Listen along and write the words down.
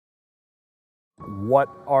What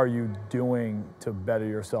are you doing to better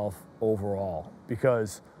yourself overall?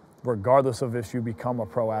 Because regardless of if you become a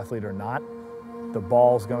pro athlete or not, the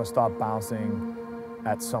ball's going to stop bouncing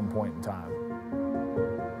at some point in time.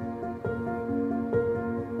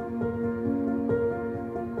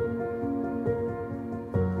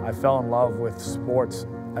 I fell in love with sports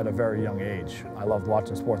at a very young age. I loved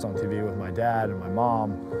watching sports on TV with my dad and my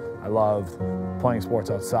mom. I loved playing sports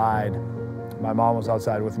outside. My mom was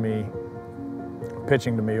outside with me,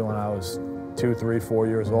 pitching to me when I was 2, 3, 4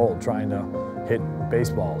 years old, trying to hit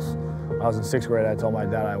baseballs. When I was in 6th grade, I told my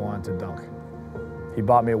dad I wanted to dunk. He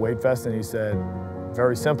bought me a weight vest and he said,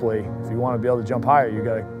 very simply, if you want to be able to jump higher, you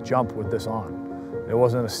got to jump with this on. It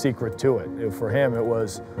wasn't a secret to it. For him, it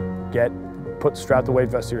was strap the weight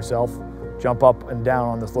vest to yourself, jump up and down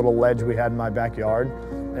on this little ledge we had in my backyard,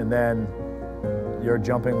 and then your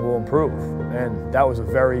jumping will improve. And that was a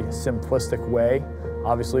very simplistic way,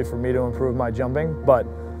 obviously, for me to improve my jumping, but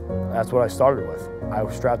that's what I started with. I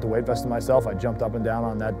strapped the weight vest to myself. I jumped up and down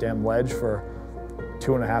on that damn ledge for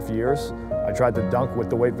 2.5 years. I tried to dunk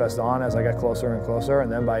with the weight vest on as I got closer and closer,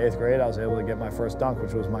 and then by 8th grade, I was able to get my first dunk,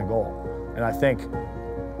 which was my goal. And I think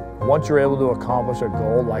once you're able to accomplish a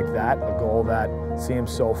goal like that, a goal that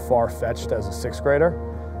seems so far-fetched as a 6th grader,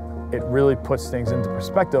 it really puts things into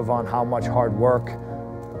perspective on how much hard work,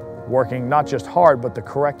 working not just hard, but the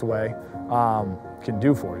correct way, can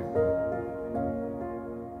do for you.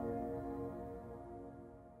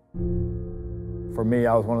 For me,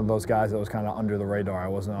 I was one of those guys that was kind of under the radar. I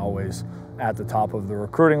wasn't always at the top of the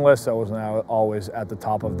recruiting list. I wasn't always at the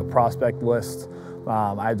top of the prospect list.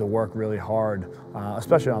 I had to work really hard,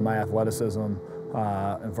 especially on my athleticism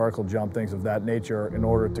and vertical jump, things of that nature, in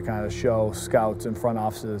order to kind of show scouts and front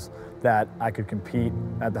offices that I could compete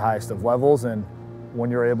at the highest of levels. And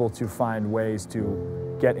when you're able to find ways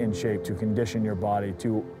to get in shape, to condition your body,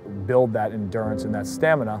 to build that endurance and that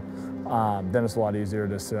stamina, then it's a lot easier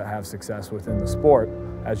to have success within the sport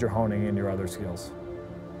as you're honing in your other skills.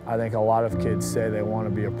 I think a lot of kids say they want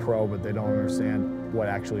to be a pro, but they don't understand what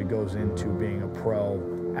actually goes into being a pro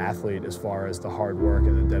athlete as far as the hard work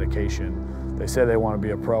and the dedication. They say they want to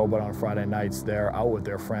be a pro, but on Friday nights they're out with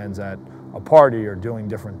their friends at a party or doing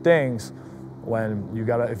different things, when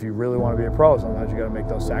if you really want to be a pro, sometimes you gotta make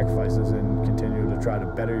those sacrifices and continue to try to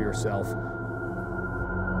better yourself.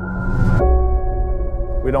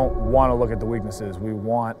 We don't want to look at the weaknesses. We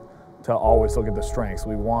want to always look at the strengths.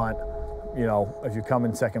 We want, you know, if you come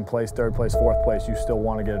in 2nd place, 3rd place, 4th place, you still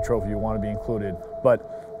want to get a trophy, you want to be included.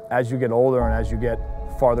 But as you get older and as you get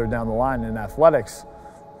farther down the line in athletics,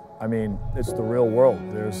 I mean, it's the real world.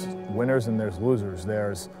 There's winners and there's losers.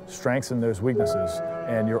 There's strengths and there's weaknesses.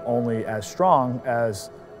 And you're only as strong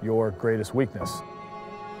as your greatest weakness.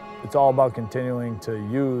 It's all about continuing to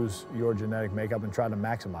use your genetic makeup and try to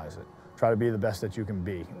maximize it. Try to be the best that you can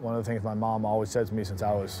be. One of the things my mom always said to me since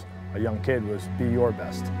I was a young kid was, be your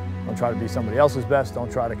best. Don't try to be somebody else's best.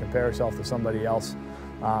 Don't try to compare yourself to somebody else.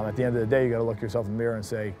 At the end of the day, you gotta look yourself in the mirror and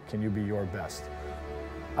say, can you be your best?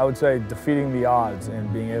 I would say defeating the odds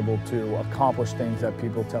and being able to accomplish things that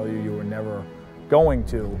people tell you were never going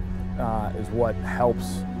to is what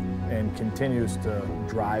helps and continues to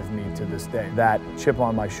drive me to this day. That chip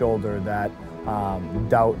on my shoulder, that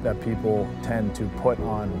doubt that people tend to put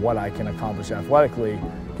on what I can accomplish athletically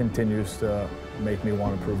continues to make me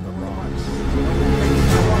want to prove them wrong.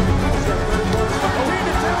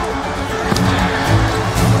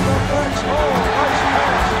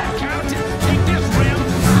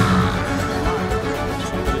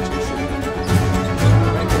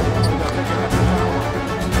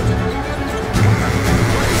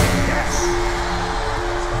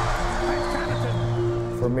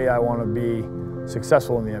 For me, I want to be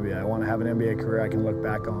successful in the NBA. I want to have an NBA career I can look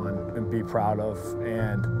back on and be proud of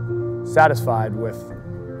and satisfied with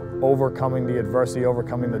overcoming the adversity,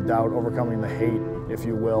 overcoming the doubt, overcoming the hate, if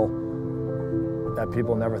you will, that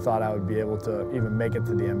people never thought I would be able to even make it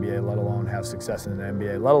to the NBA, let alone have success in the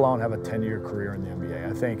NBA, let alone have a 10-year career in the NBA.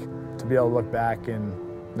 I think to be able to look back and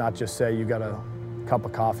not just say you got a cup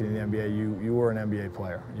of coffee in the NBA, you were an NBA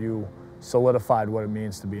player. You solidified what it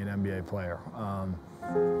means to be an NBA player.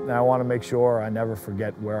 And I want to make sure I never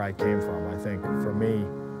forget where I came from. I think for me,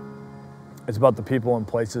 it's about the people and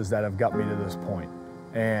places that have got me to this point.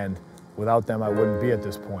 And without them, I wouldn't be at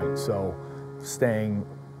this point. So staying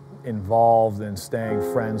involved and staying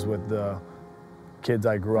friends with the kids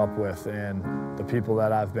I grew up with and the people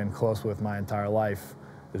that I've been close with my entire life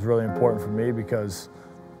is really important for me, because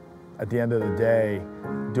at the end of the day,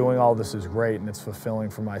 doing all this is great and it's fulfilling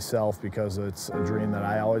for myself because it's a dream that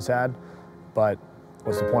I always had. But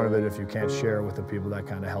what's the point of it if you can't share with the people that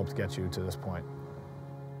kind of helped get you to this point?